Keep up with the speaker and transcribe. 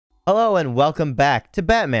Hello and welcome back to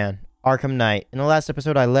Batman Arkham Knight. In the last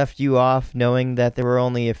episode, I left you off knowing that there were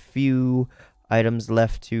only a few items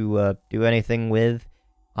left to do anything with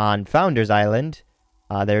on Founders Island.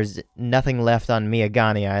 There's nothing left on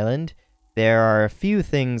Miyagani Island. There are a few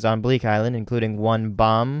things on Bleak Island, including one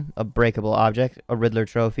bomb, a breakable object, a Riddler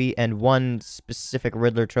trophy, and one specific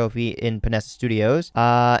Riddler trophy in Panessa Studios.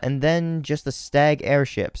 And then just the Stag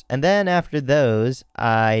airships. And then after those,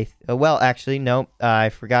 well, actually, no, I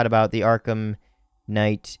forgot about the Arkham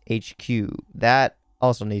Knight HQ. That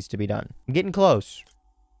also needs to be done. I'm getting close,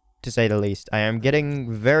 to say the least. I am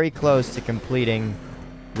getting very close to completing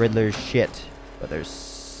Riddler's shit, but there's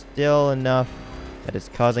still enough that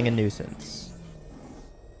is causing a nuisance.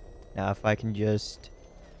 Now, if I can just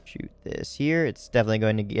shoot this here, it's definitely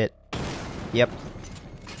going to get... Yep.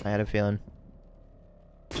 I had a feeling.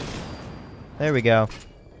 There we go.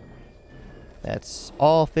 That's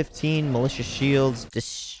all 15 malicious shields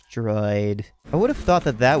destroyed. I would have thought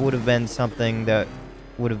that that would have been something that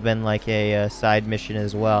would have been like a side mission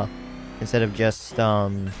as well, instead of just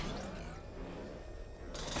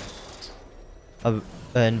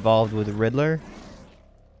involved with Riddler.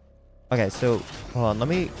 Okay, so, hold on, let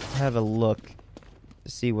me have a look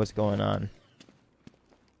to see what's going on.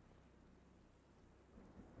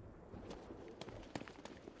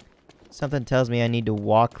 Something tells me I need to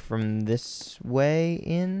walk from this way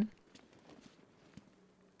in.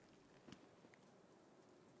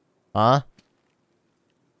 Huh?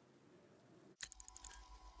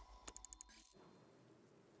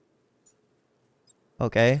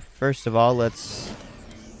 Okay, first of all, let's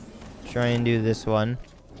try and do this one.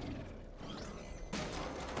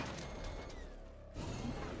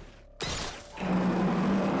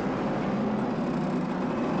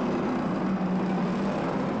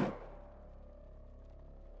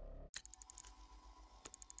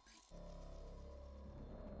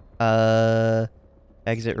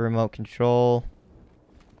 Exit remote control.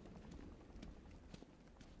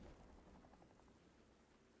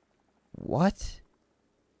 What?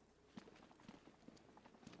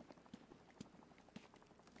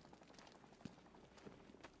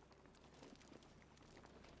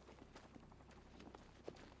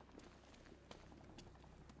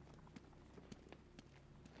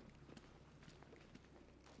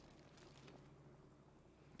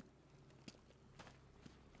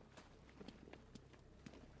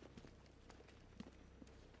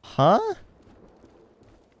 Huh?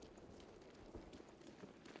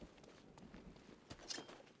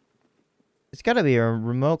 It's gotta be a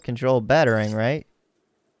remote control battering, right?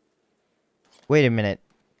 Wait a minute.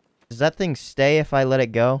 Does that thing stay if I let it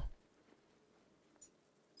go?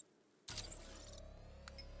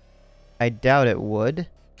 I doubt it would.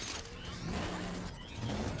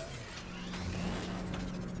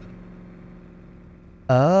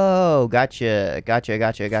 Oh, gotcha.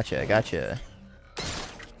 Gotcha.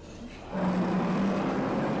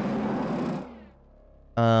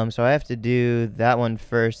 So I have to do that one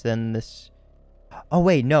first, then this... Oh,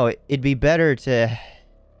 wait, no, it'd be better to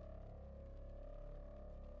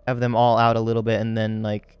have them all out a little bit and then,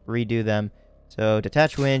 like, redo them. So,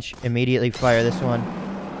 detach winch, immediately fire this one.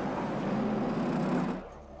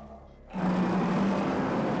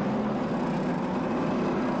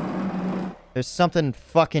 There's something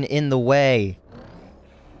fucking in the way.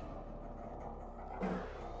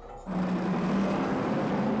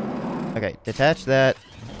 Okay, detach that.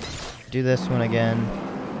 Do this one again.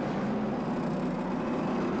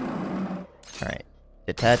 Alright.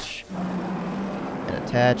 Detach. And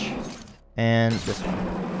attach. And this one.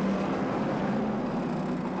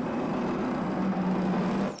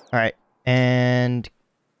 Alright. And...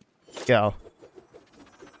 go.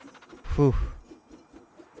 Whew.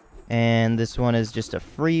 And this one is just a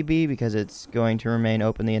freebie because it's going to remain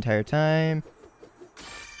open the entire time.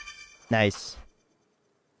 Nice.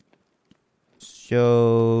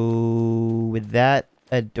 So, with that,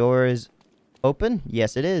 a door is open?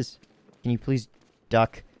 Yes, it is. Can you please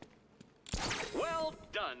duck? Well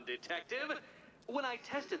done, detective. When I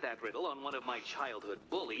tested that riddle on one of my childhood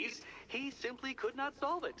bullies, he simply could not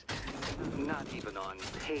solve it. Not even on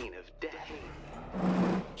pain of death.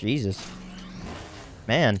 Jesus.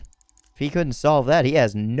 Man, if he couldn't solve that, he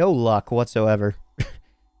has no luck whatsoever.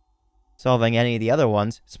 Solving any of the other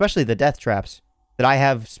ones, especially the death traps that I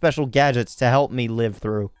have special gadgets to help me live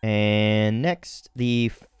through. And next,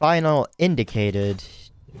 the final indicated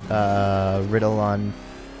riddle on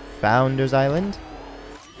Founders Island.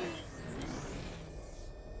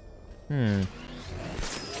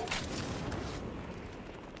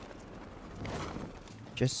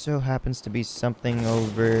 Just so happens to be something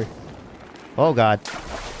over... Oh, God.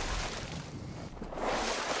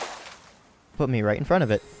 put me right in front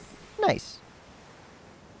of it. Nice.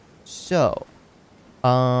 So,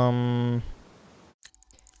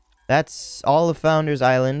 that's all of Founders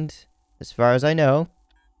Island, as far as I know.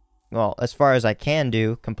 Well, as far as I can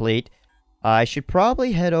do, complete. I should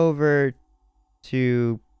probably head over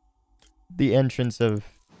to the entrance of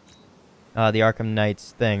the Arkham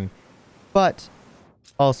Knight's thing, but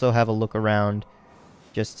also have a look around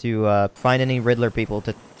just to find any Riddler people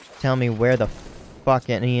to tell me where the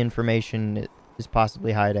fuck any information is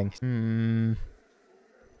possibly hiding.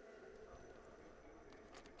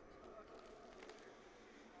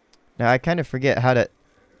 Now, I kind of forget how to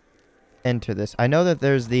enter this. I know that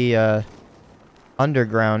there's the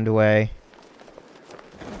underground way,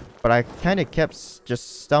 but I kind of kept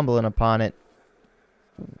just stumbling upon it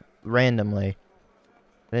randomly.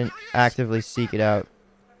 I didn't actively seek it out.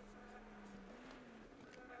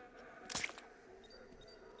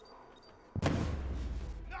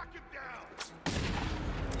 Knock him down.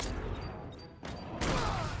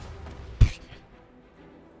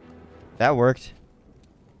 That worked.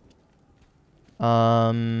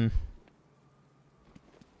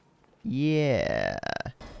 Yeah.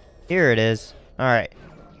 Here it is. Alright.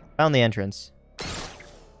 Found the entrance.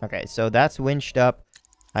 Okay, so that's winched up.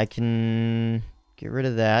 I can get rid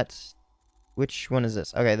of that. Which one is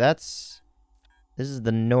this? Okay, this is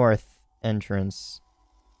the north entrance.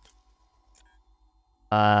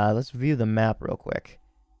 Let's view the map real quick.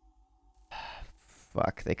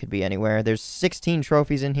 Fuck, they could be anywhere. There's 16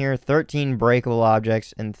 trophies in here, 13 breakable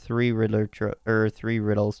objects, and 3 3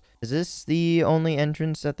 riddles. Is this the only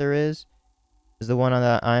entrance that there is? Is the one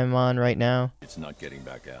that I'm on right now? It's not getting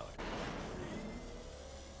back out.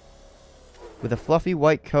 With a fluffy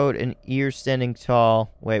white coat and ears standing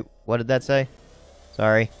tall. Wait, what did that say?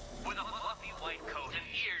 Sorry. With a fluffy white coat and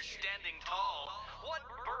ears standing tall, what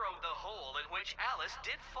burrowed the hole in which Alice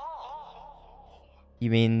did fall? You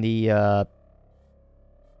mean the,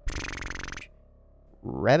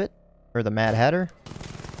 Rabbit? Or the Mad Hatter?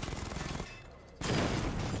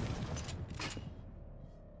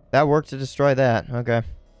 That worked to destroy that. Okay.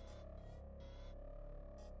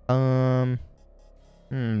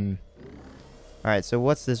 Alright, so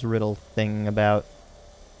what's this riddle thing about?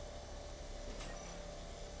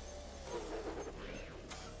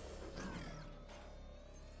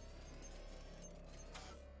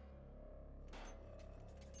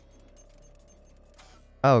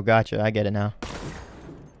 Oh, gotcha. I get it now.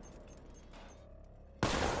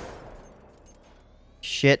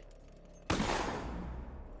 Shit.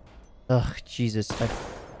 Ugh, Jesus. I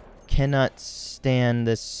cannot stand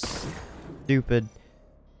this stupid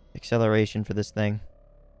acceleration for this thing.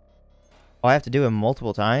 Oh, I have to do it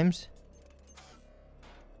multiple times?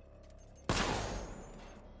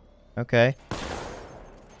 Okay.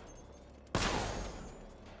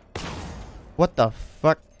 What the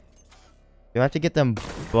fuck? Do I have to get them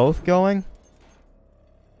both going?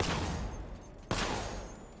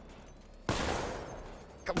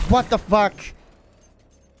 What the fuck?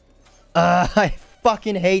 I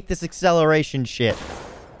fucking hate this acceleration shit.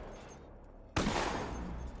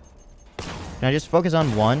 Can I just focus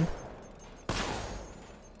on one?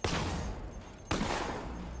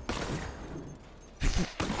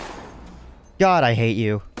 God, I hate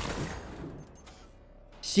you.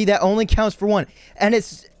 See, that only counts for one. And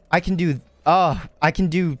it's... I can do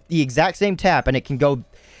the exact same tap, and it can go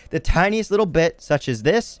the tiniest little bit, such as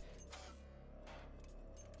this.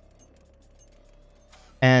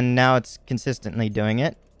 And now it's consistently doing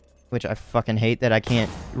it, which I fucking hate that I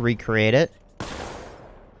can't recreate it.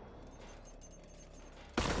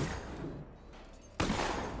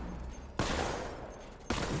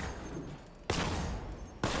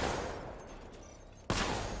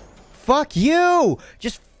 Fuck you!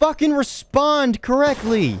 Just fucking respond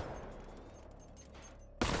correctly!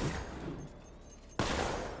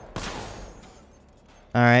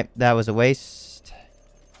 Alright, that was a waste.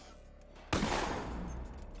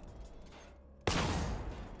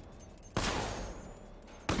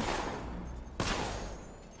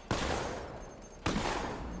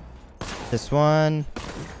 This one,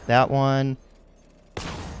 that one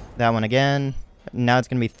again. Now it's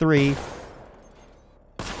gonna be 3.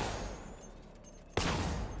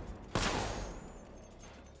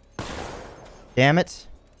 Damn it.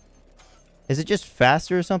 Is it just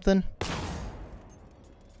faster or something?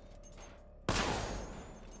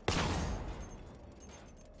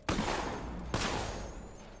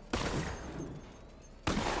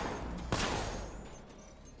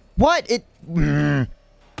 What? It...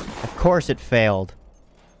 Of course it failed.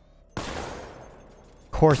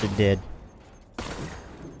 Of course it did.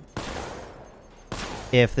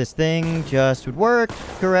 If this thing just would work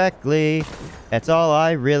correctly, that's all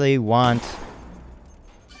I really want.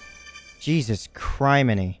 Jesus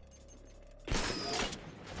criminy.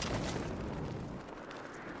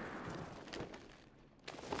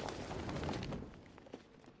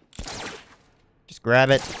 Just grab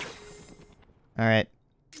it. Alright.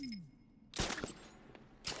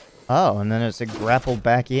 Oh, and then it's a grapple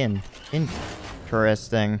back in.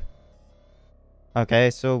 Interesting. Okay,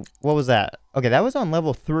 so what was that? Okay, that was on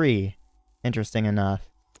level 3. Interesting enough.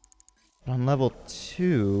 But on level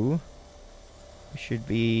 2, we should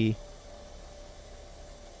be...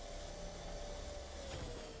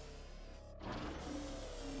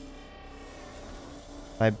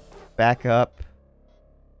 If I back up,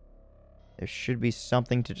 there should be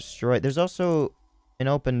something to destroy. There's also an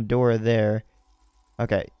open door there.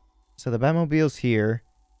 Okay, so the Batmobile's here.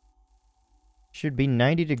 Should be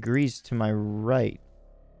 90 degrees to my right.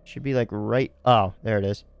 Should be like right... Oh, there it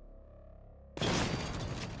is.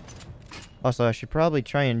 Also, I should probably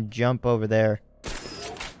try and jump over there.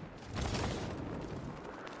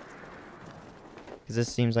 Because this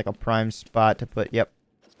seems like a prime spot to put... Yep.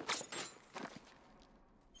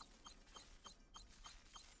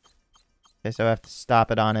 Okay, so I have to stop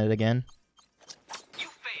it on it again. You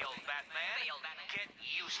failed, Batman. Get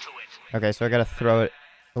used to it. Okay, so I gotta throw it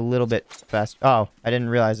a little bit fast. Oh, I didn't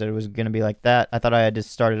realize that it was gonna be like that. I thought I had to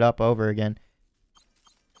start it up over again.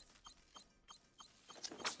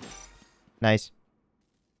 Nice.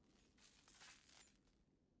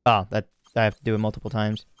 Oh, that I have to do it multiple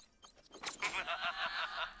times.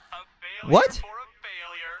 What?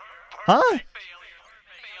 Huh?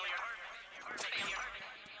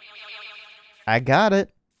 I got it.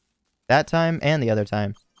 That time and the other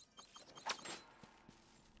time.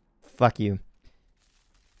 Fuck you.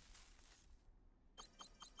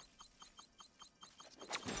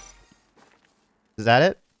 Is that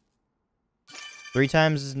it? 3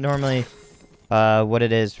 times is normally what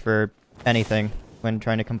it is for anything when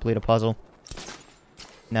trying to complete a puzzle.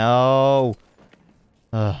 No.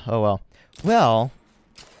 Oh well. Well,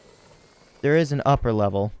 there is an upper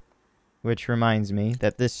level, which reminds me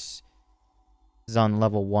that this is on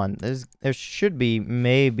level 1. There should be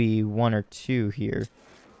maybe 1 or 2 here.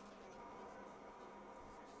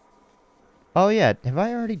 Oh yeah, did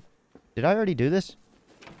I already do this?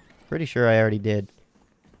 Pretty sure I already did.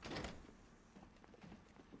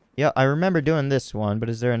 Yeah, I remember doing this one, but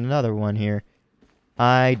is there another one here?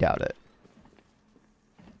 I doubt it.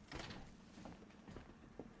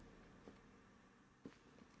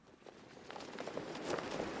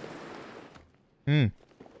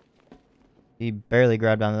 He barely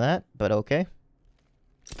grabbed onto that, but okay.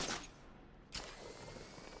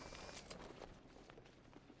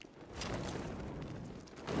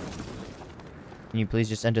 Can you please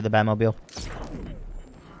just enter the Batmobile?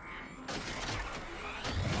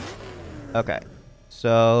 Okay.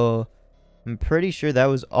 So, I'm pretty sure that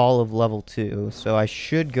was all of level 2. So I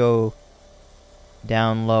should go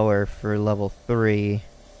down lower for level 3.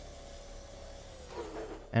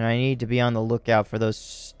 And I need to be on the lookout for those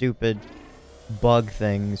stupid bug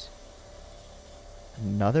things.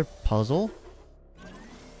 Another puzzle?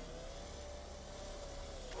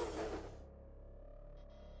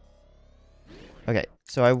 Okay,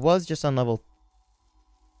 so I was just on level...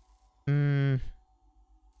 As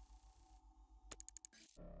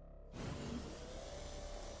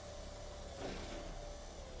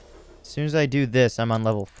soon as I do this, I'm on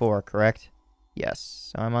level 4, correct?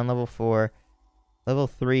 Yes, so I'm on level 4. Level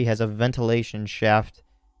 3 has a ventilation shaft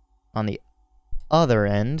on the other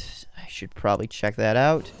end. I should probably check that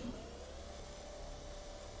out.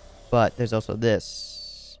 But there's also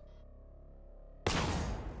this.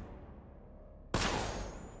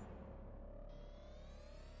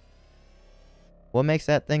 What makes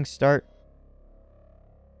that thing start?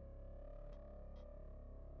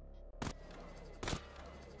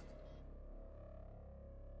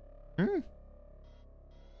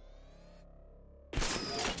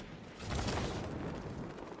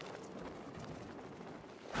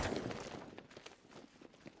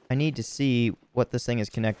 I need to see what this thing is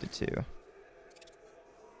connected to.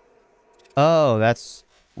 Oh, that's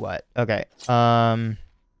what? Okay.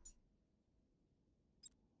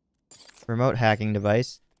 Remote hacking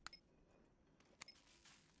device.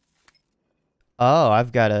 Oh,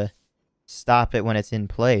 I've got to stop it when it's in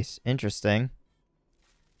place. Interesting.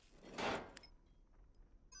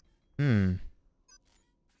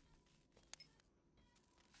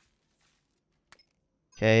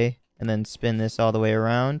 Okay, and then spin this all the way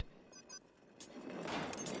around.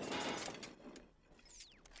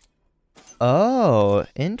 Oh,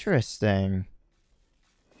 interesting.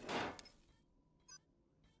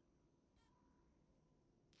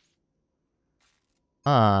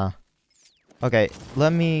 Ah. Okay,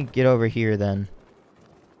 let me get over here then.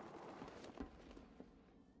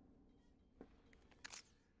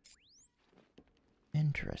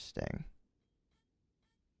 Interesting.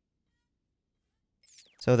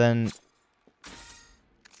 So then...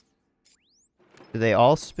 do they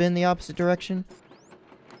all spin the opposite direction?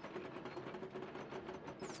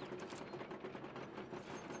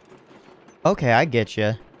 Okay, I get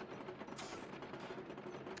you.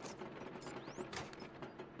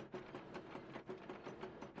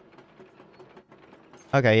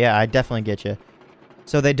 Okay, yeah, I definitely get you.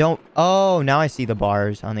 So they don't... oh, now I see the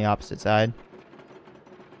bars on the opposite side.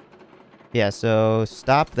 Yeah, so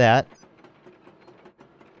stop that.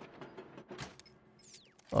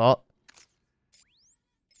 Oh.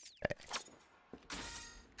 Okay.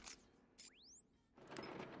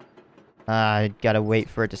 I gotta wait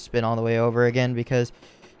for it to spin all the way over again because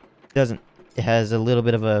it has a little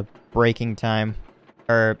bit of a breaking time.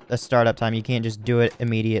 Or a startup time. You can't just do it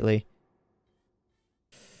immediately.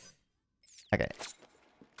 Okay.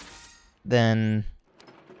 Then...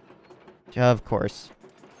 of course.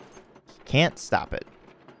 Can't stop it.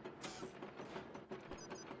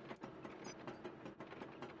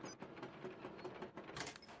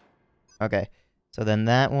 Okay. So then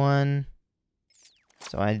that one...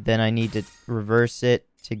 so I need to reverse it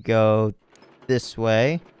to go this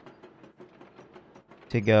way.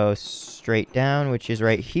 To go straight down, which is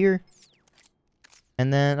right here.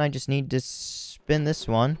 And then I just need to spin this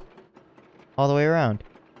one all the way around.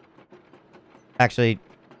 Actually,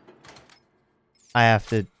 I have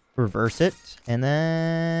to reverse it, and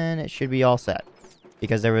then it should be all set.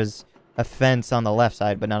 Because there was a fence on the left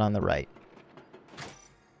side, but not on the right.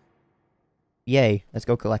 Yay, let's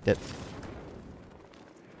go collect it.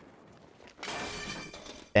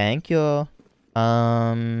 Thank you.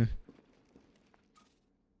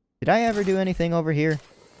 Did I ever do anything over here?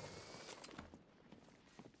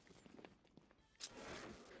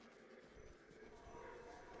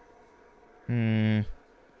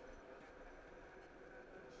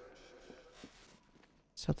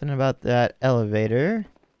 Something about that elevator.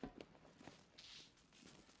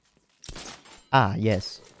 Ah,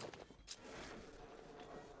 yes.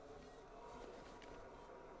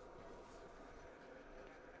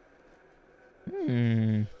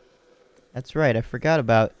 That's right, I forgot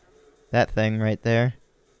about that thing right there.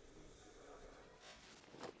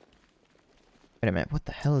 Wait a minute, what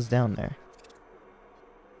the hell is down there?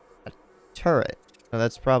 A turret. Oh,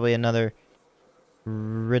 that's probably another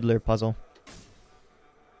Riddler puzzle.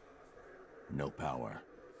 No power.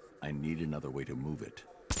 I need another way to move it.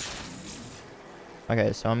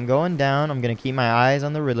 Okay, so I'm going down. I'm gonna keep my eyes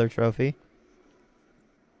on the Riddler trophy.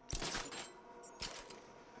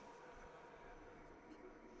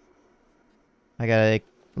 I gotta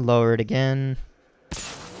lower it again.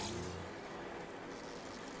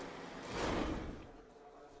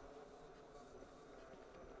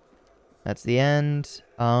 That's the end.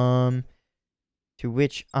 To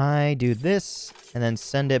which I do this, and then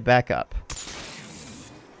send it back up.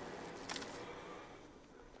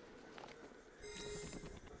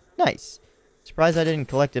 Nice. Surprised I didn't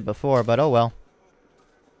collect it before, but oh well.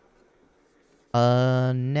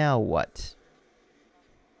 Now what?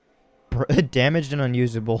 Damaged and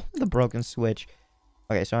unusable. The broken switch.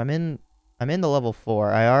 Okay, so I'm in the level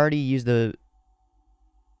 4. I already used the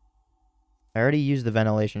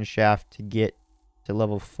ventilation shaft to get to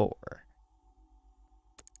level 4.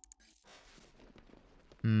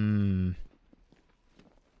 I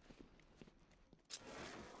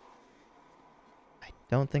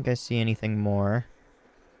don't think I see anything more.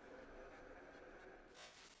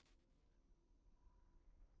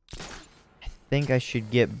 I think I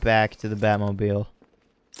should get back to the Batmobile.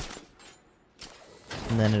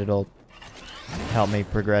 And then it'll help me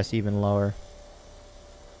progress even lower.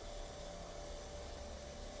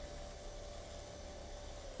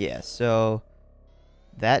 Yeah, so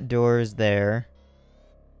that door is there.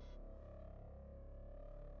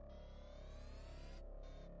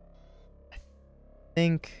 I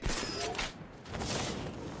think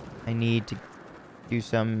I need to do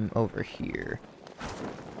some over here.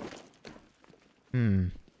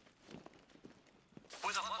 With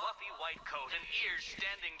a fluffy white coat and ears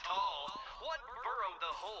standing tall, what burrowed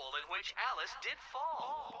the hole in which Alice did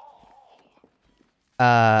fall?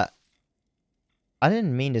 I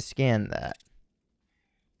didn't mean to scan that.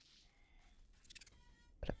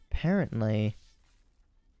 But apparently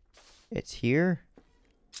it's here.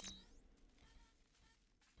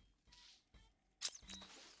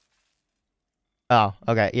 Oh,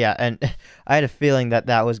 okay, yeah, and I had a feeling that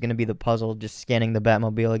that was going to be the puzzle, just scanning the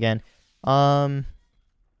Batmobile again.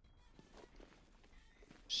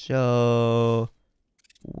 So...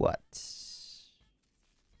 what?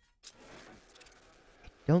 I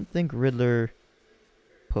don't think Riddler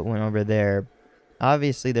put one over there.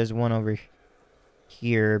 Obviously, there's one over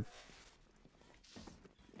here.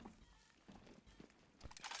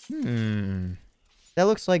 That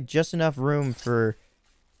looks like just enough room for...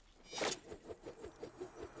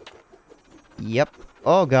 Yep.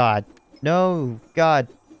 Oh, God. No, God.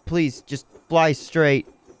 Please, just fly straight.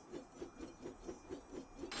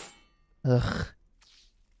 Ugh.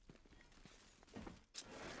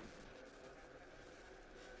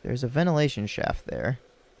 There's a ventilation shaft there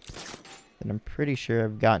that I'm pretty sure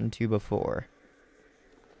I've gotten to before.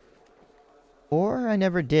 Or I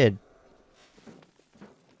never did.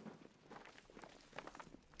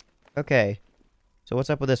 Okay. So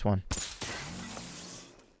what's up with this one?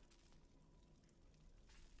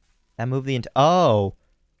 That moved the oh!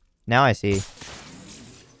 Now I see.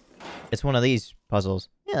 It's one of these puzzles.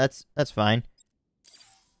 Yeah, that's fine.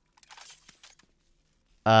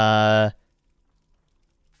 Back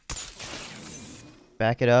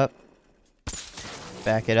it up.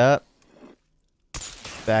 Back it up.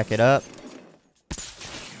 Back it up.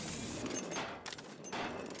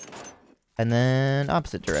 And then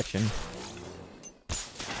opposite direction.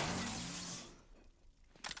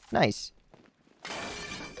 Nice.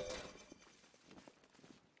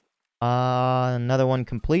 Another one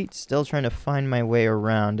complete. Still trying to find my way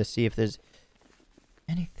around to see if there's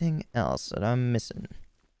anything else that I'm missing.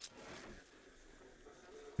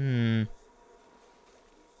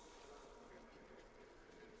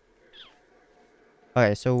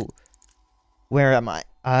 Okay, so where am I?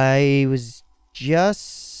 I was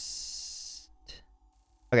just...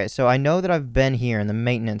 Okay, so I know that I've been here in the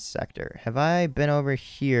maintenance sector. Have I been over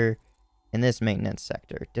here in this maintenance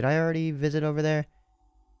sector? Did I already visit over there?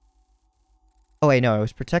 Oh, wait, no. It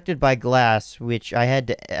was protected by glass, which I had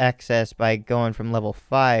to access by going from level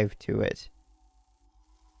 5 to it.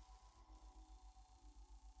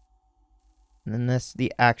 And then this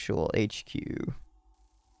the actual HQ.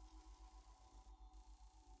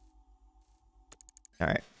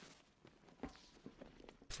 Alright.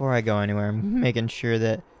 Before I go anywhere, I'm making sure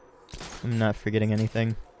that I'm not forgetting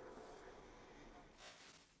anything.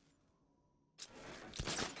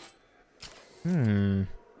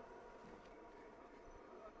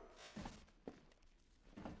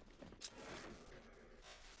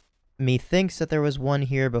 Methinks that there was one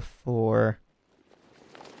here before.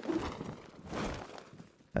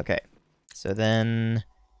 Okay. So then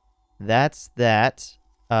that's that.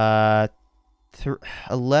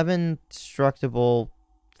 11 destructible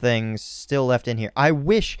things still left in here. I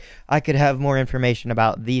wish I could have more information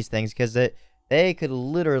about these things, because they could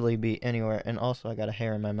literally be anywhere. And also, I got a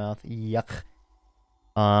hair in my mouth. Yuck.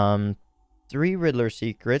 3 Riddler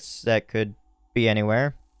secrets that could be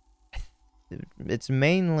anywhere. It's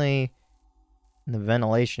mainly the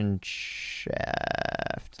ventilation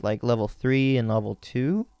shaft, like level 3 and level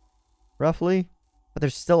 2, roughly. But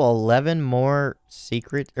there's still 11 more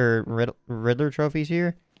secret or Riddler trophies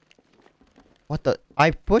here. What the?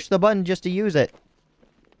 I pushed the button just to use it.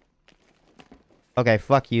 Okay,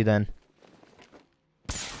 fuck you then.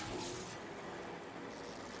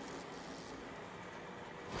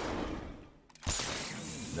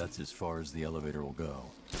 That's as far as the elevator will go.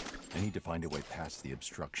 I need to find a way past the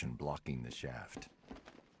obstruction blocking the shaft.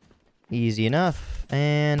 Easy enough.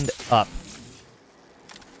 And up.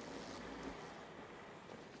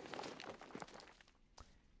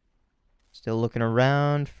 Still looking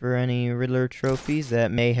around for any Riddler trophies that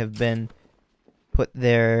may have been put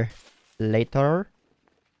there later.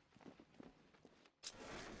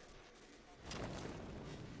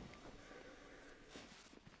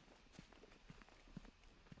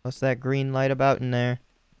 What's that green light about in there?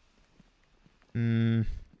 Of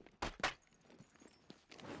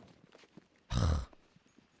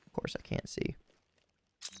course I can't see.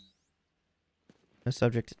 No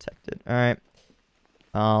subject detected. Alright.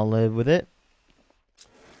 I'll live with it.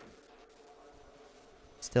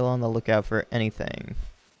 Still on the lookout for anything.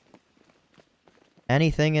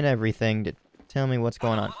 Anything and everything to tell me what's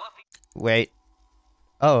going on. Wait.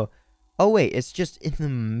 Oh. Oh, wait. It's just in the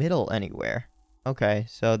middle anywhere. Okay,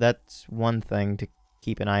 so that's one thing to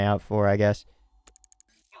keep an eye out for, I guess.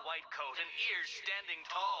 White coat and ears standing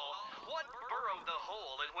tall. What burrowed the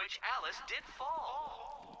hole in which Alice did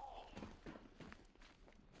fall?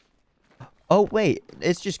 Oh, wait.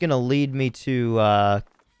 It's just gonna lead me to,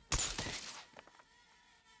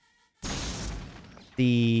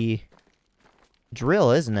 the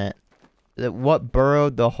drill, isn't it? That what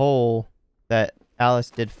burrowed the hole that Alice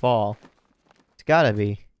did fall. It's gotta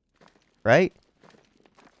be. Right?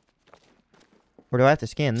 Or do I have to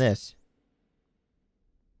scan this?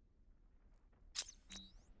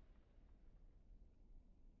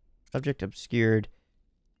 Subject obscured.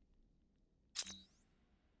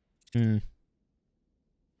 Hmm.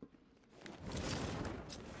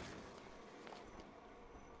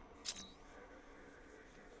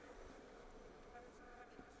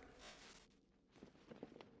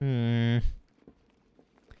 Hmm.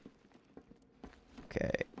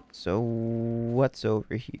 Okay, so what's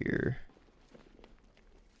over here?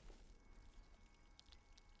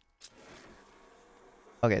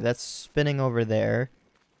 Okay, that's spinning over there.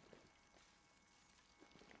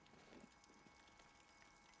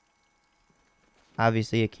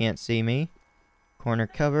 Obviously, it can't see me. Corner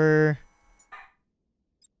cover.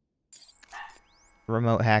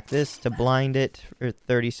 Remote hack this to blind it for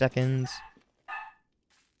 30 seconds.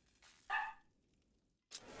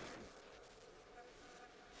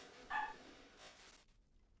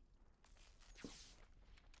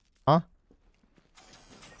 Huh?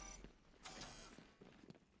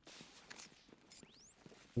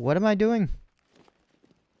 What am I doing?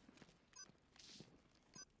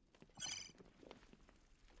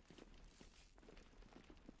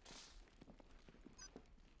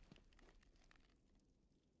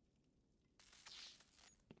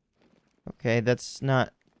 Okay, that's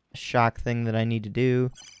not a shock thing that I need to do.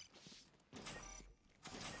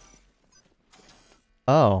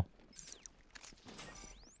 Oh.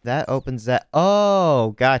 That opens that.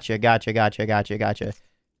 Oh, gotcha.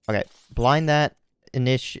 Okay, blind that.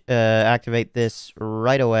 Activate this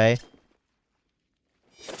right away.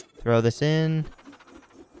 Throw this in.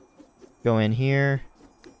 Go in here.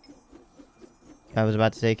 I was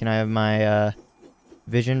about to say, can I have my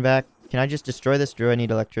vision back? Can I just destroy this? Do I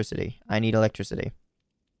need electricity? I need electricity.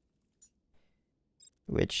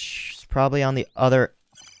 Which is probably on the other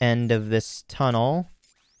end of this tunnel.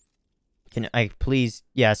 Can I please?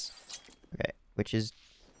 Yes. Okay, which is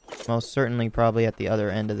most certainly probably at the other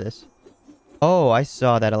end of this. Oh, I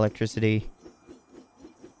saw that electricity.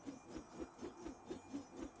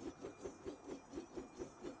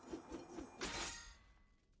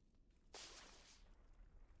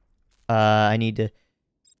 I need to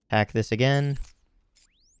hack this again.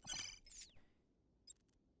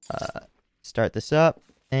 Start this up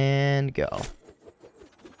and go.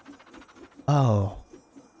 Oh.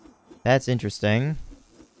 That's interesting.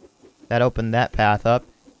 That opened that path up.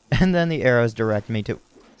 And then the arrows direct me to...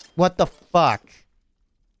 What the fuck?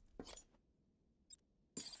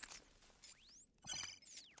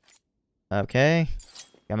 Okay.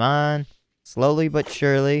 Come on. Slowly but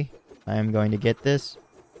surely, I am going to get this.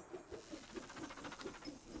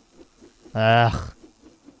 Ugh.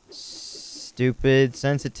 Stupid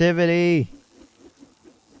sensitivity.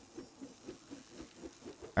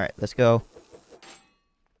 Alright, let's go.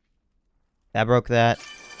 That broke that.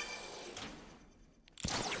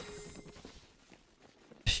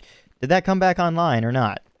 Did that come back online or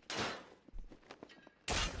not?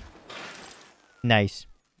 Nice.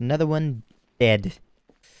 Another one dead.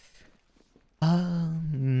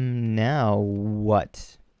 Now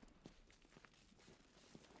what?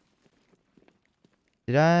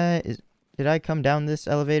 Did I come down this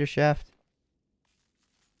elevator shaft?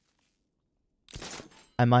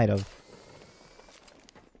 I might have.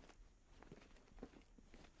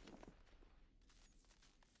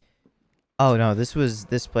 Oh no, this was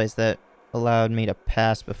this place that allowed me to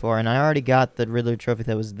pass before, and I already got the Riddler trophy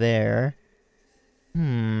that was there.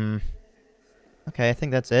 Okay, I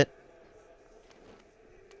think that's it.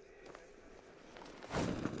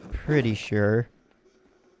 Pretty sure.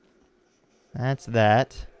 That's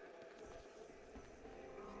that.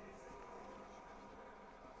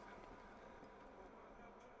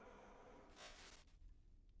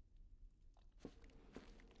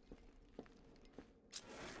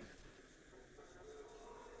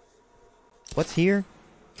 What's here?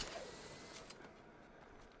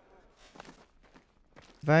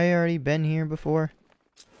 Have I already been here before?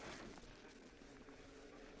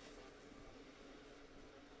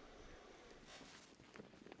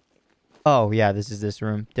 Oh, yeah, this is this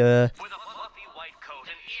room. Duh. With a fluffy white coat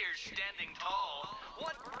and ears standing tall,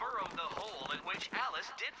 what burrowed the hole in which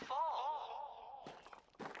Alice did fall?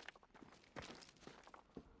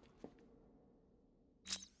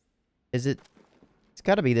 Is it... It's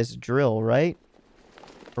gotta be this drill, right?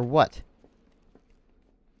 Or what?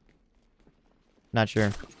 Not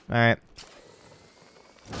sure. Alright.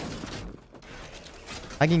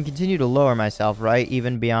 I can continue to lower myself, right?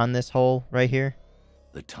 Even beyond this hole right here?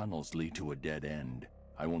 The tunnels lead to a dead end.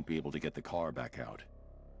 I won't be able to get the car back out.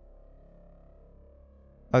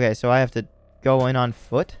 Okay, so I have to go in on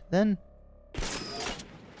foot, then?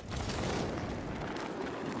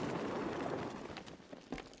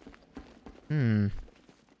 Hmm.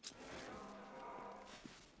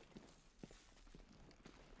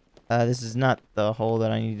 This is not the hole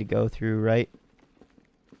that I need to go through, right?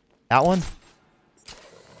 That one?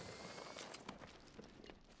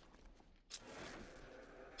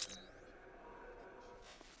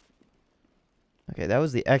 Okay, that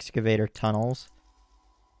was the excavator tunnels,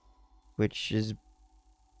 which is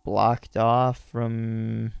blocked off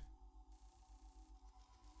from...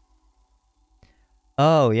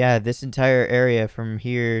 Oh, yeah, this entire area from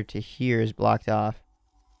here to here is blocked off.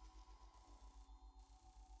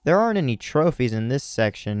 There aren't any trophies in this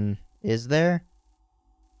section, is there?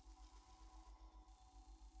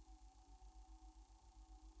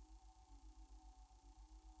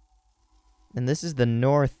 And this is the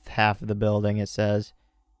north half of the building, it says.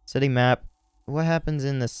 City map. What happens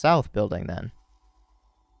in the south building, then?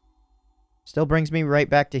 Still brings me right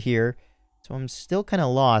back to here. So I'm still kind of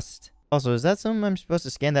lost. Also, is that something I'm supposed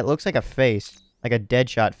to scan? That looks like a face. Like a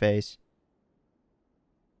Deadshot face.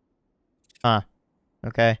 Huh.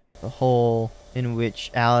 Okay. The hole in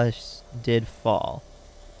which Alice did fall.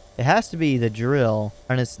 It has to be the drill.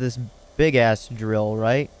 And it's this big-ass drill,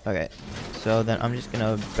 right? Okay. So then I'm just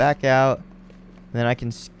gonna back out. Then I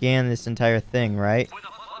can scan this entire thing, right? With a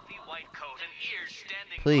fluffy white coat and ears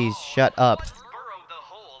standing Please, tall, shut up. what burrowed the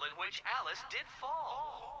hole in which Alice did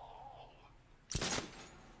fall?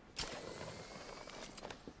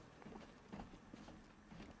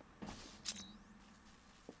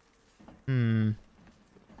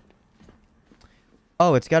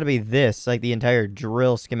 Oh, it's gotta be this, like the entire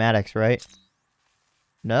drill schematics, right?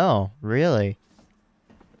 No, really?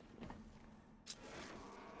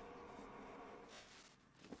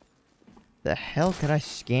 The hell could I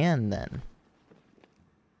scan then?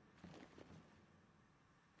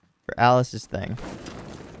 For Alice's thing.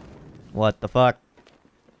 What the fuck?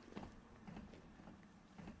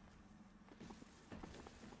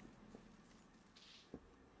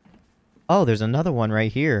 Oh, there's another one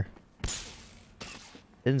right here.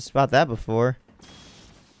 Didn't spot that before.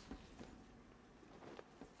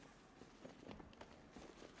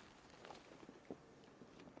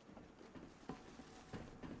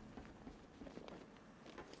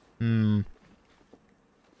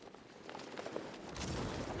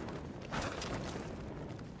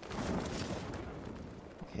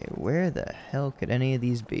 Okay, where the hell could any of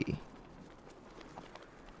these be?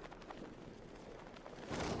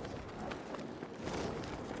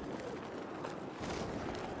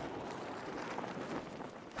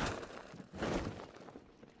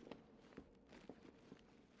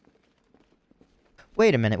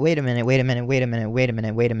 Wait a minute, wait a minute, wait a minute, wait a minute, wait a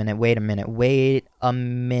minute, wait a minute, wait a minute, wait a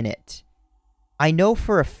minute. I know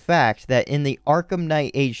for a fact that in the Arkham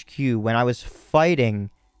Knight HQ, when I was fighting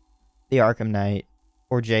the Arkham Knight,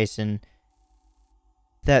 or Jason,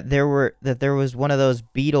 that there was one of those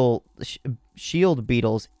shield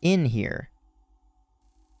beetles in here.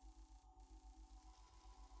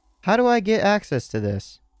 How do I get access to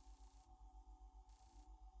this?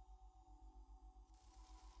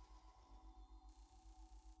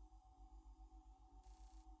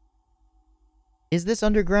 Is this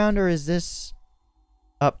underground or is this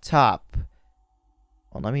up top?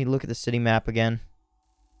 Well, let me look at the city map again.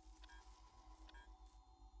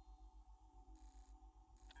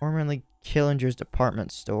 Formerly Killinger's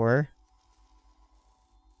department store.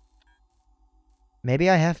 Maybe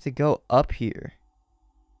I have to go up here.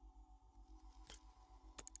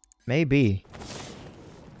 Maybe.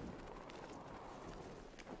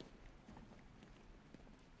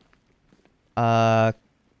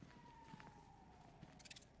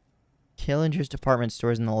 Killinger's department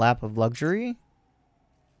store is in the lap of luxury?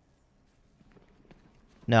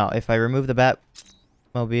 No, if I remove the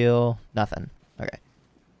Batmobile, nothing. Okay.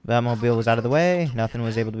 Batmobile was out of the way, nothing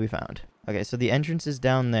was able to be found. Okay, so the entrance is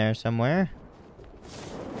down there somewhere.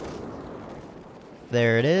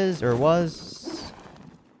 There it is, or was.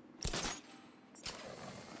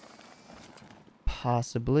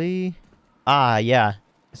 Possibly. Ah, yeah.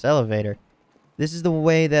 This elevator. This is the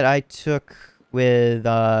way that I took with,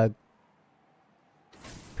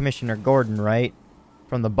 Commissioner Gordon, right?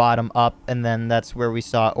 From the bottom up, and then that's where we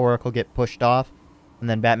saw Oracle get pushed off, and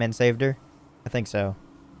then Batman saved her? I think so.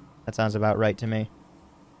 That sounds about right to me.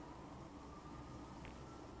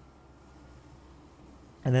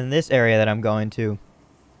 And then this area that I'm going to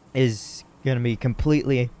is going to be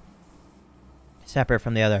completely separate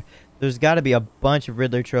from the other. There's got to be a bunch of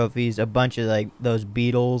Riddler trophies, a bunch of, like, those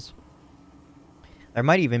beetles. There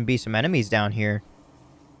might even be some enemies down here.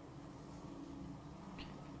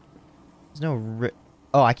 There's no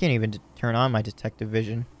oh, I can't even turn on my detective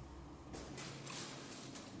vision.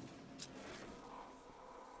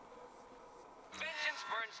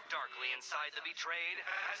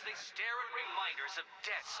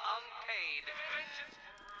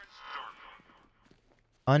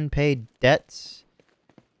 Unpaid debts.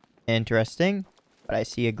 Interesting. But I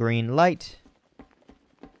see a green light.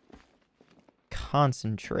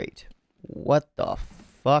 Concentrate. What the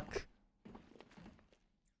fuck?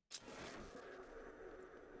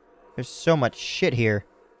 There's so much shit here.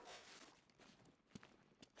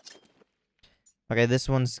 Okay, this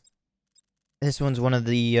one's one of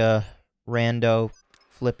the rando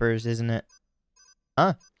flippers, isn't it?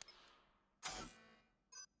 Huh?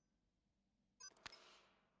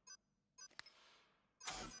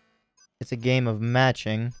 It's a game of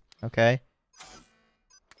matching. Okay.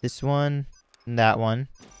 This one and that one.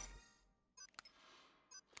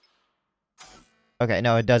 Okay,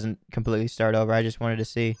 no, it doesn't completely start over. I just wanted to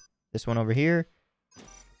see this one over here.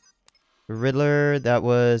 The Riddler, that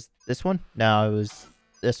was this one? No, it was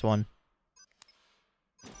this one.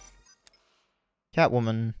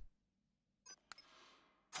 Catwoman.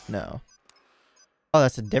 No. Oh,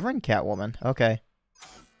 that's a different Catwoman. Okay.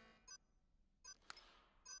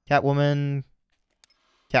 Catwoman.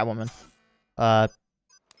 Catwoman.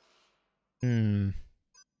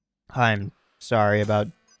 I'm sorry about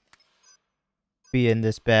being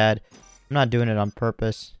this bad. I'm not doing it on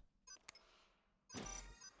purpose.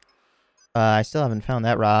 I still haven't found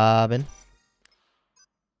that Robin.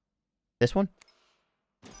 This one?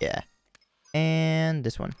 Yeah. And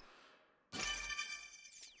this one.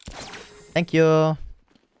 Thank you.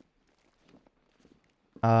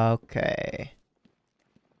 Okay.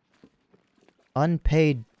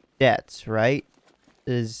 Unpaid debts, right?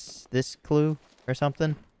 Is this clue or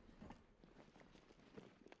something?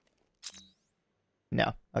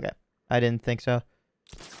 No. Okay. I didn't think so.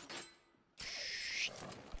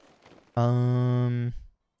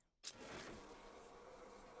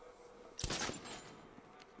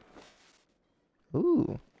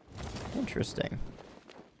 Ooh. Interesting.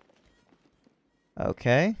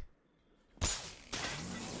 Okay.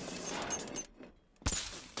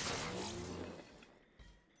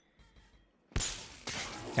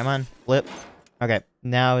 Come on, flip. Okay,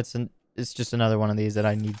 now it's just another one of these that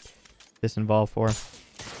I need this involved for.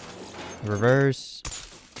 Reverse.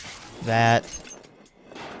 That.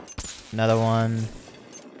 Another one.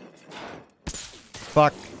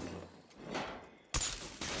 Fuck.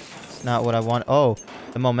 It's not what I want. Oh,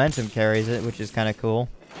 the momentum carries it, which is kind of cool.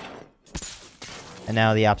 And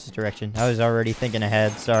now the opposite direction. I was already thinking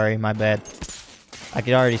ahead. Sorry, my bad. I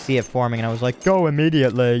could already see it forming, and I was like, go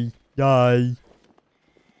immediately. Die.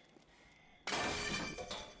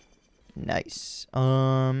 Nice.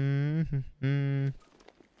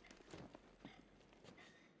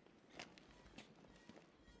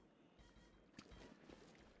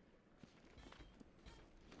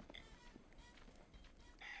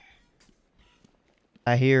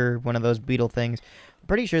 I hear one of those beetle things. I'm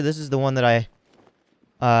pretty sure this is the one that I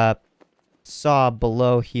saw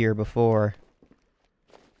below here before.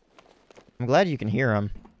 I'm glad you can hear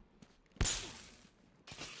them.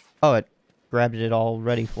 Oh, it grabbed it all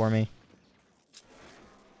ready for me.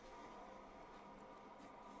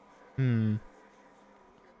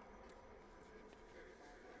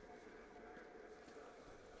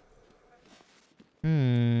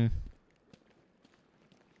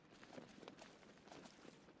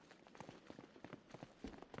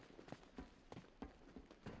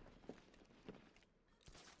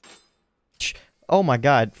 Oh my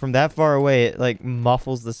god, from that far away, it like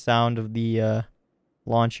muffles the sound of the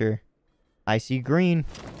launcher. I see green.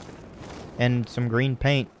 And some green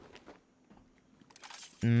paint.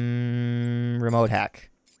 Remote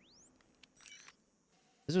hack.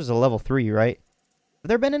 This was a level 3, right? Have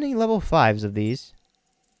there been any level 5s of these?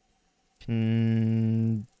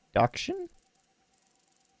 Conduction?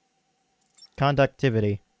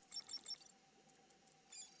 Conductivity.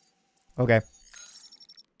 Okay.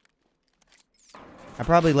 I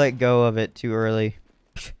probably let go of it too early.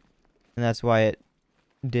 And that's why it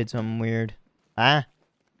did something weird. Ah.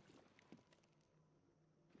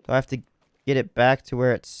 Do I have to get it back to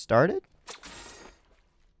where it started?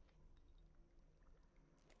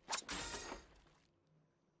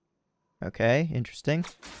 Okay, interesting.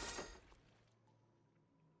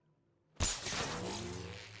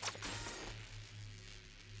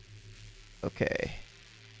 Okay.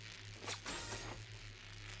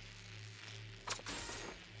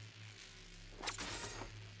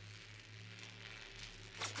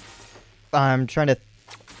 I'm trying to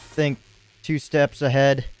think 2 steps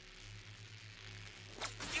ahead.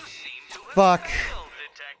 Fuck.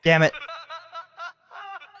 Damn it.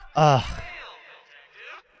 Ugh.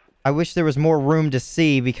 I wish there was more room to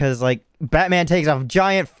see because, like, Batman takes a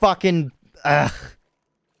giant fucking...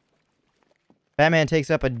 Batman takes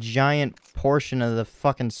up a giant portion of the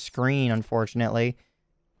fucking screen, unfortunately.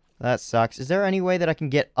 That sucks. Is there any way that I can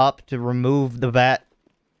get up to remove the bat?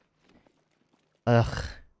 Ugh.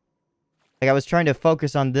 Like, I was trying to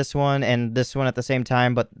focus on this one and this one at the same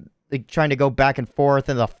time, but like, trying to go back and forth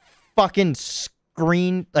and the fucking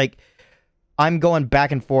screen, like, I'm going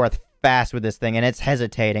back and forth fast with this thing and it's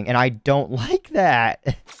hesitating and I don't like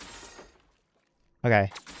that.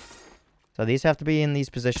 Okay. So these have to be in these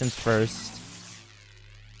positions first.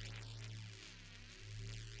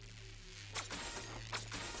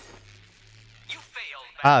 You failed,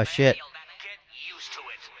 Oh, shit. Get used to it.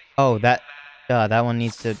 Oh, that one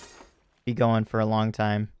needs to be going for a long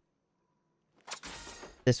time.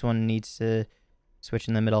 This one needs to switch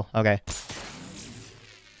in the middle. Okay.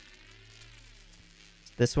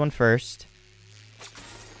 This one first.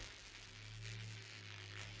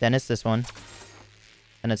 Then it's this one.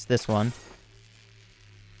 Then it's this one.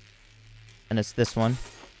 Then it's this one.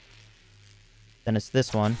 Then it's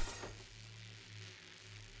this one.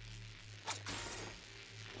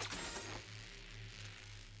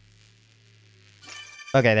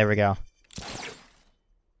 Okay, there we go.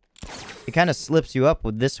 It kind of slips you up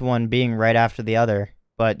with this one being right after the other.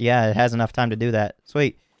 But yeah, it has enough time to do that.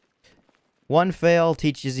 Sweet. One fail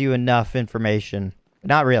teaches you enough information.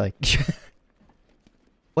 Not really.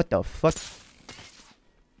 What the fuck?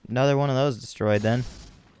 Another one of those destroyed then.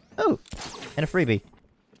 Oh, and a freebie.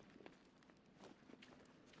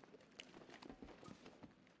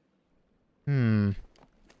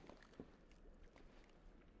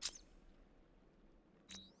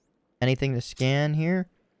 Anything to scan here?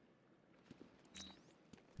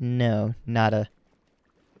 No, nada.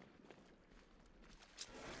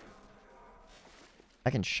 I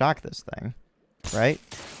can shock this thing, right?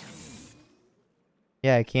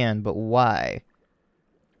 Yeah, I can, but why?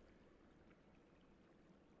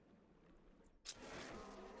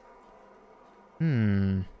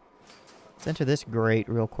 Let's enter this grate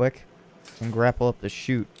real quick and grapple up the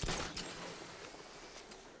chute.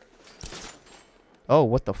 Oh,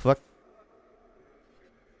 what the fuck?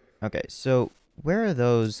 Okay, so where are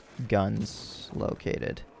those guns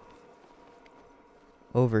located?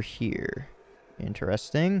 Over here.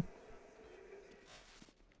 Interesting.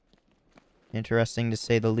 Interesting to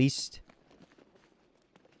say the least.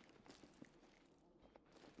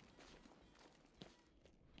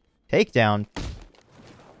 Takedown.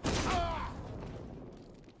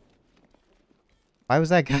 Why was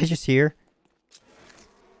that guy just here?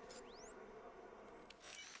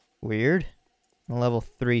 Weird. A level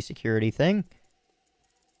 3 security thing.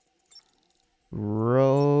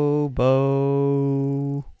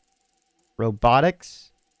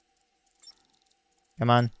 Robotics? Come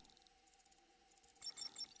on.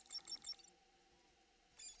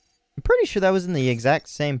 I'm pretty sure that was in the exact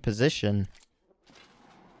same position.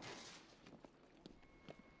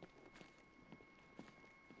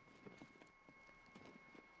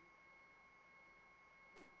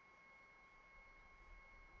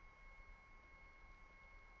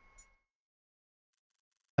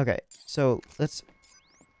 Okay, so let's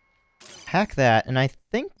hack that, and I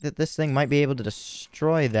think that this thing might be able to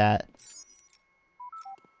destroy that.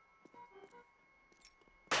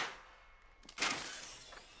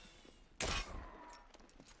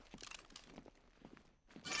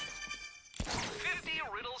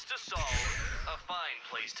 Riddles to solve. A fine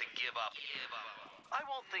place to give up. I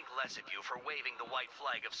won't think less of you for waving the white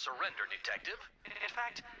flag of surrender, Detective. In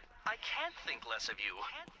fact, I can't think less of you.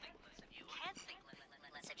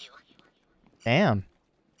 Damn.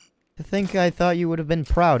 To think I thought you would have been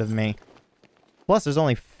proud of me. Plus, there's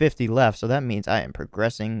only 50 left, so that means I am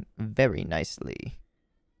progressing very nicely.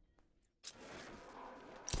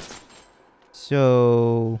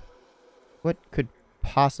 So, what could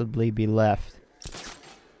possibly be left?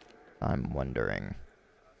 I'm wondering.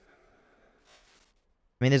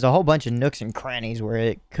 I mean, there's a whole bunch of nooks and crannies where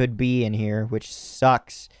it could be in here, which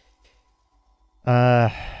sucks.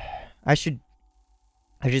 I should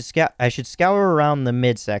scour around the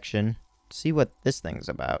midsection, see what this thing's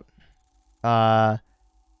about. And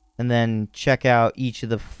then check out each of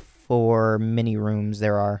the 4 mini rooms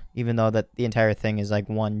there are, even though that the entire thing is like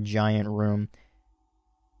one giant room.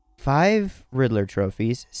 5 Riddler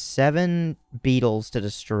trophies, 7 beetles to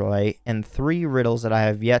destroy, and 3 riddles that I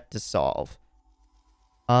have yet to solve.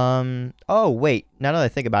 Oh wait, now that I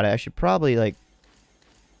think about it, I should probably like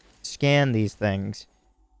scan these things.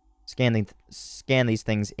 Scan these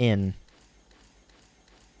things in.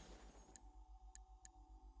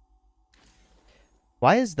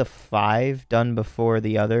 Why is the 5 done before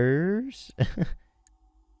the others?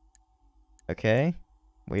 Okay.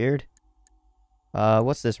 Weird.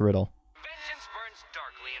 What's this riddle? Vengeance burns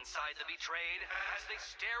darkly inside the betrayed as they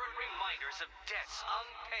stare at reminders of debts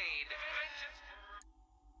unpaid.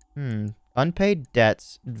 Unpaid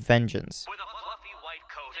debts, vengeance. With a fluffy white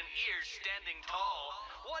coat and ears standing tall,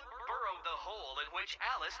 what burrowed the hole in which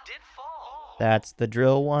Alice did fall? That's the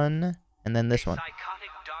drill one. And then this A one.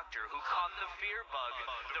 psychotic doctor who caught the fear bug,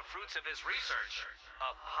 the fruits of his research,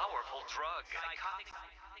 a powerful drug.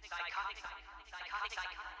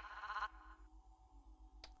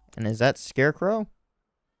 And is that Scarecrow?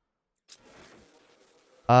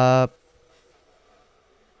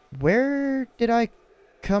 Where did I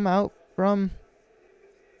come out from?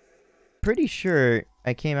 Pretty sure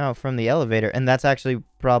I came out from the elevator, and that's actually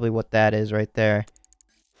probably what that is right there.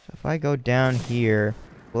 So if I go down here,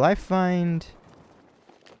 will I find...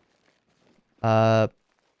 I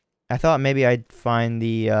thought maybe I'd find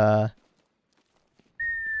the,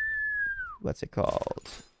 what's it called?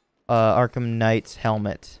 Arkham Knight's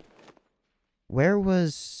helmet. Where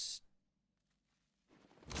was...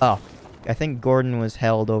 Oh, I think Gordon was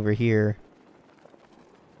held over here.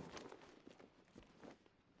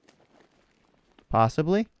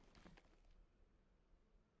 Possibly?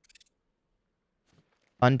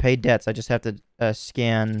 Unpaid debts. I just have to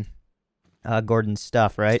scan Gordon's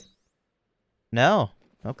stuff, right? No.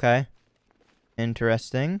 Okay.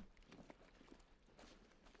 Interesting.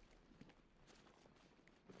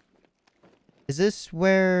 Is this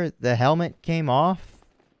where the helmet came off?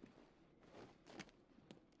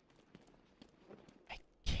 I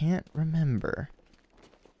can't remember.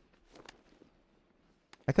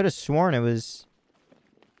 I could have sworn it was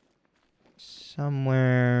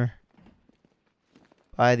somewhere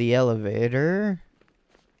by the elevator.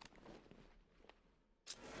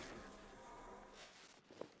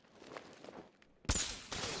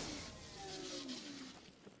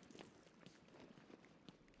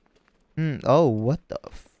 Oh, what the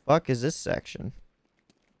fuck is this section?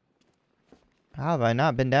 How have I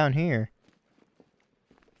not been down here?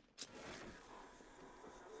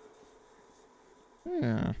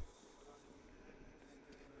 I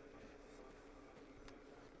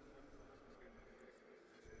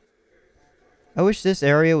wish this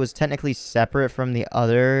area was technically separate from the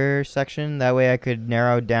other section. That way I could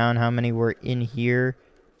narrow down how many were in here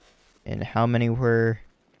and how many were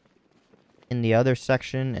in the other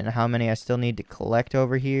section and how many I still need to collect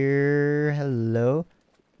over here. Hello?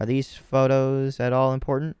 Are these photos at all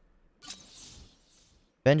important?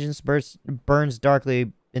 Vengeance burns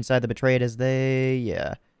darkly inside the betrayed as they...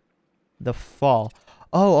 Yeah. The fall.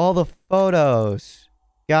 Oh, all the photos.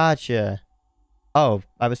 Gotcha. Oh,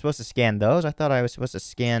 I was supposed to scan those? I thought I was supposed to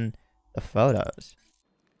scan the photos.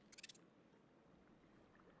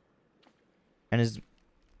 And is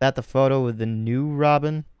that the photo with the new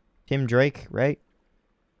Robin? Tim Drake, right?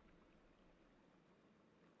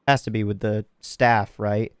 Has to be with the staff,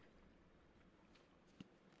 right?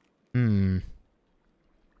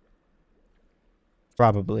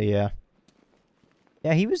 Probably, yeah.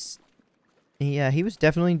 Yeah, he was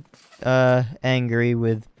definitely angry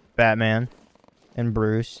with Batman and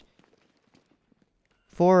Bruce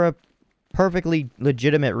for a perfectly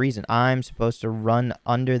legitimate reason. I'm supposed to run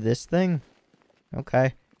under this thing?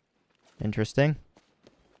 Okay. Interesting.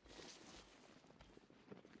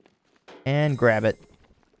 And grab it.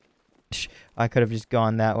 I could have just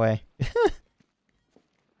gone that way.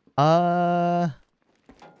 Another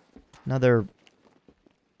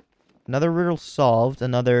riddle solved.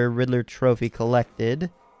 Another Riddler trophy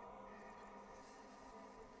collected.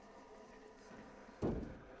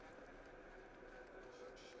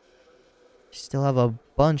 Still have a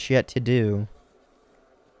bunch yet to do.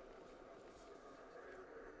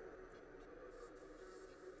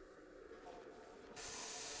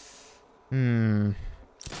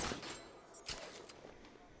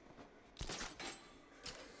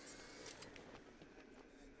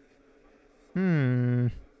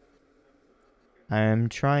 I'm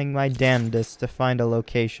trying my damnedest to find a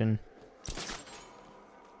location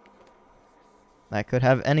that could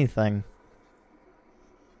have anything.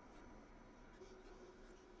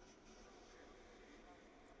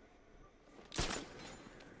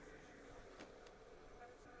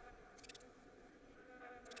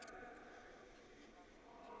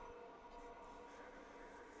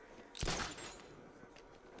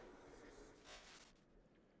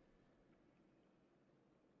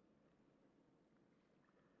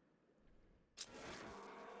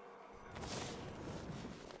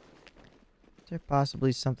 Is there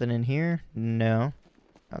possibly something in here? No.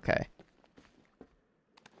 Okay.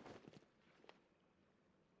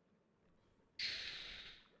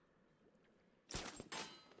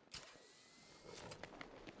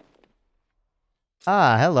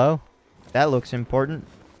 Ah, hello. That looks important.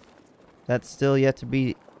 That's still yet to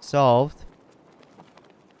be solved.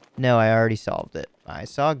 No, I already solved it. I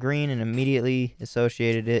saw green and immediately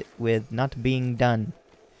associated it with not being done.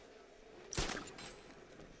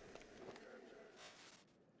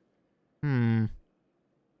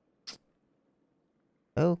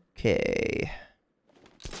 Okay.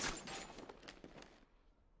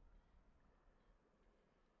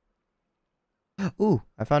 Ooh,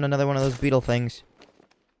 I found another one of those beetle things.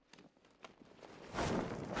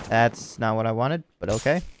 That's not what I wanted, but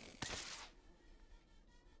okay.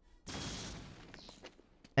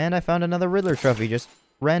 And I found another Riddler trophy just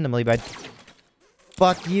randomly by...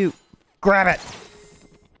 Fuck you. Grab it!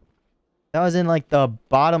 That was in like the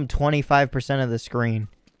bottom 25% of the screen.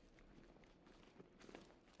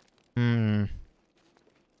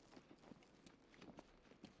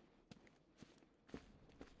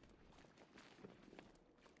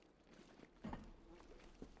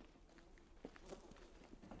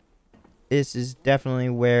 This is definitely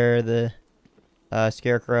where the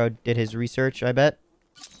Scarecrow did his research, I bet.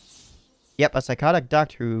 Yep, a psychotic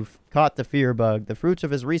doctor who caught the fear bug. The fruits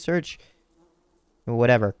of his research...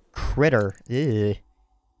 Whatever. Critter. Ugh.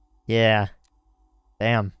 Yeah.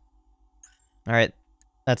 Damn. Alright.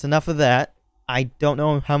 That's enough of that. I don't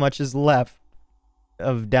know how much is left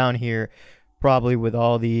of down here. Probably with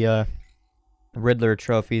all the Riddler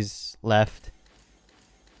trophies left.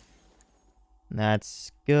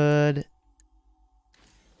 That's good.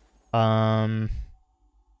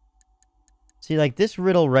 See, like, this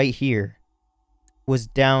riddle right here was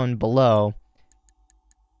down below,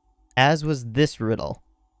 as was this riddle.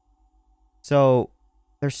 So,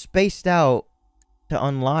 they're spaced out to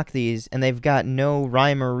unlock these, and they've got no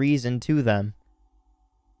rhyme or reason to them.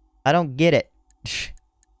 I don't get it.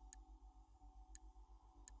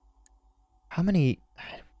 How many...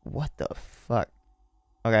 What the fuck?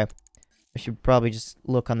 Okay. I should probably just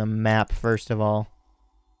look on the map first of all.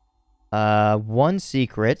 One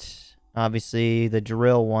secret. Obviously, the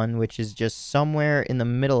drill one, which is just somewhere in the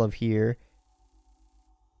middle of here.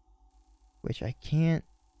 Which I can't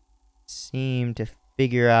seem to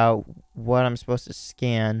figure out what I'm supposed to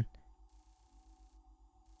scan.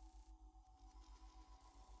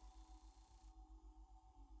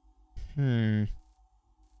 I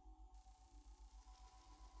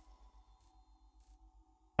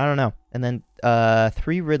don't know. And then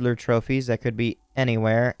 3 Riddler trophies that could be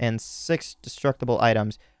anywhere, and 6 destructible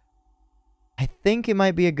items. I think it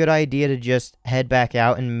might be a good idea to just head back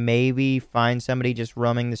out and maybe find somebody just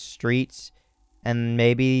roaming the streets, and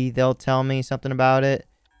maybe they'll tell me something about it.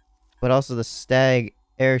 But also the Stag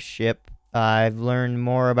airship. I've learned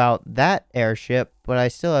more about that airship, but I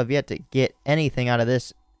still have yet to get anything out of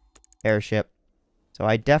this airship. So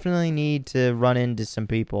I definitely need to run into some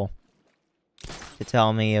people to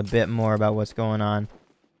tell me a bit more about what's going on.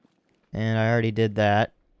 And I already did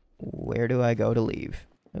that. Where do I go to leave?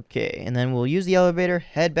 Okay, and then we'll use the elevator,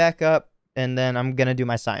 head back up, and then I'm gonna do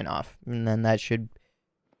my sign off. And then that should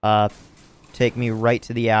take me right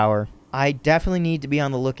to the hour. I definitely need to be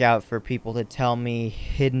on the lookout for people to tell me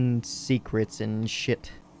hidden secrets and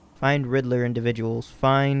shit. Find Riddler individuals,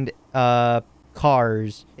 find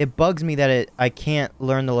cars. It bugs me that I can't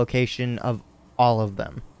learn the location of all of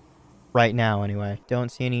them. Right now, anyway. Don't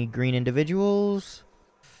see any green individuals.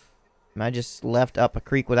 Am I just left up a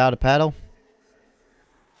creek without a paddle?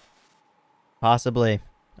 Possibly.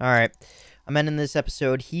 Alright. I'm ending this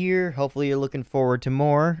episode here. Hopefully you're looking forward to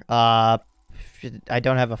more. I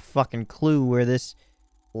don't have a fucking clue where this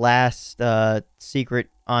last secret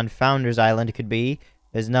on Founders Island could be.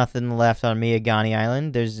 There's nothing left on Miyagani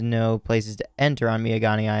Island. There's no places to enter on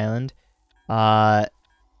Miyagani Island.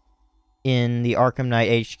 In the Arkham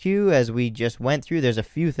Knight HQ, as we just went through, there's a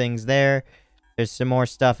few things there. There's some more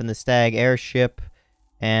stuff in the Stag airship,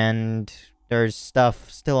 and there's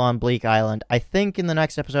stuff still on Bleak Island. I think in the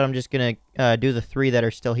next episode I'm just gonna do the 3 that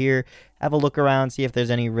are still here, have a look around, see if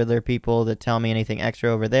there's any Riddler people that tell me anything extra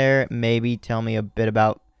over there, maybe tell me a bit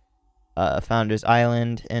about Founders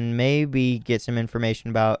Island, and maybe get some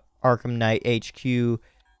information about Arkham Knight HQ,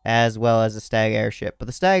 as well as the Stag airship. But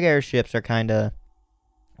the Stag airships are kind of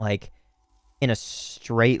like in a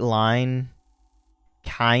straight line,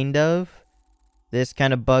 kind of. This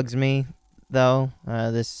kind of bugs me, though.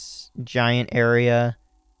 This giant area,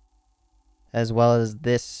 as well as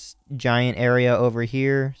this giant area over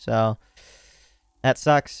here. So that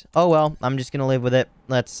sucks. Oh well, I'm just gonna live with it.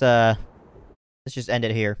 Let's just end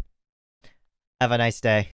it here. Have a nice day.